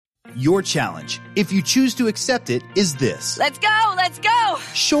Your challenge, if you choose to accept it, is this. Let's go! Let's go!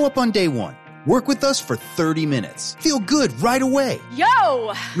 Show up on day 1. Work with us for 30 minutes. Feel good right away.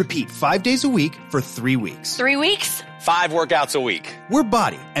 Yo! Repeat 5 days a week for 3 weeks. 3 weeks? 5 workouts a week. We're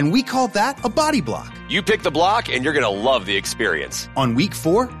Body, and we call that a body block. You pick the block, and you're going to love the experience. On week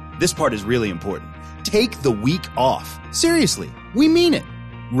 4, this part is really important. Take the week off. Seriously, we mean it.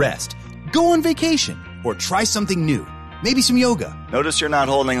 Rest, go on vacation, or try something new. Maybe some yoga. Notice you're not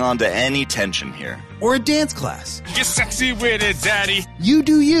holding on to any tension here. Or a dance class. Get sexy with it, Daddy. You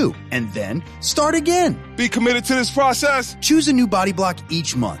do you, and then start again. Be committed to this process. Choose a new body block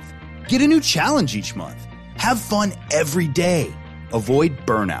each month. Get a new challenge each month. Have fun every day. Avoid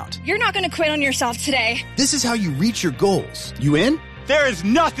burnout. You're not going to quit on yourself today. This is how you reach your goals. You in? There is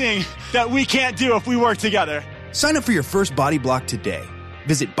nothing that we can't do if we work together. Sign up for your first body block today.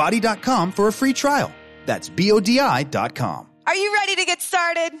 Visit body.com for a free trial. That's BODI.com. Are you ready to get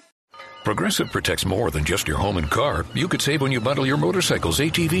started? Progressive protects more than just your home and car. You could save when you bundle your motorcycles,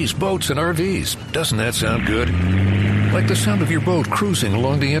 ATVs, boats, and RVs. Doesn't that sound good? Like the sound of your boat cruising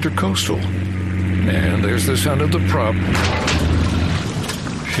along the Intercoastal. And there's the sound of the prop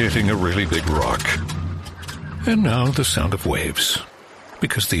hitting a really big rock. And now the sound of waves,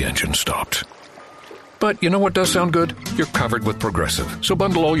 because the engine stopped. But you know what does sound good? You're covered with Progressive. So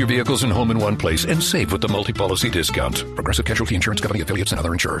bundle all your vehicles and home in one place and save with the multi-policy discount. Progressive Casualty Insurance Company, affiliates, and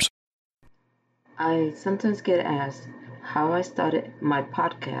other insurers. I sometimes get asked how I started my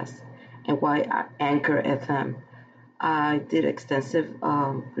podcast and why Anchor FM. I did extensive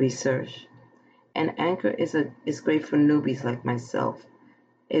research, and Anchor is great for newbies like myself.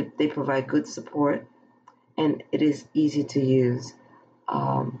 They provide good support, and it is easy to use.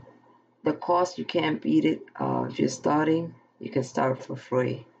 The cost, you can't beat it. If you're starting, you can start for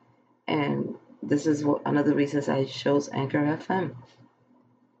free. And this is one of the reasons I chose Anchor FM.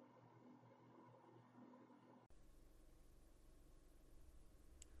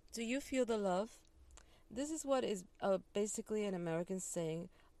 Do you feel the love? This is what is basically an American saying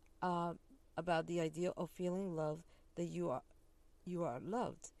about the idea of feeling love, that you are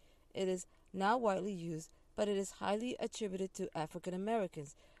loved. It is now widely used, but it is highly attributed to African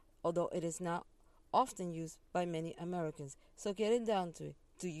Americans, although it is not often used by many Americans. So getting down to it,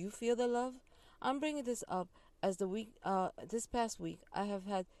 do you feel the love? I'm bringing this up as this past week I have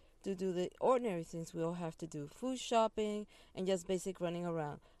had to do the ordinary things we all have to do: food shopping and just basic running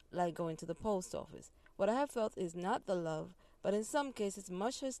around, like going to the post office. What I have felt is not the love, but in some cases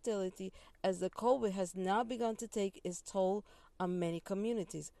much hostility, as the COVID has now begun to take its toll on many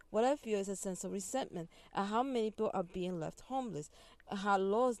communities. What I feel is a sense of resentment at how many people are being left homeless, and how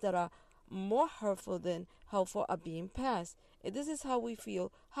laws that are more hurtful than helpful are being passed. If this is how we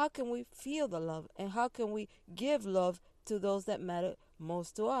feel, how can we feel the love, and how can we give love to those that matter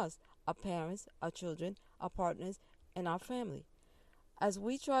most to us, our parents, our children, our partners, and our family? As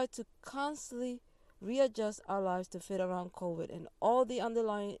we try to constantly readjust our lives to fit around COVID and all the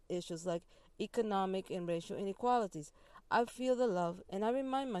underlying issues like economic and racial inequalities, I feel the love, and I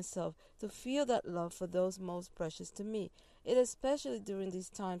remind myself to feel that love for those most precious to me. It is especially during these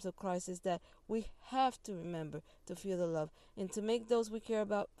times of crisis that we have to remember to feel the love and to make those we care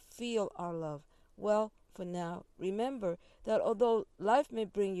about feel our love. Well, for now, remember that although life may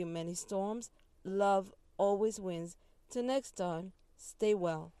bring you many storms, love always wins. Till next time, stay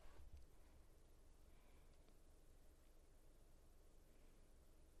well.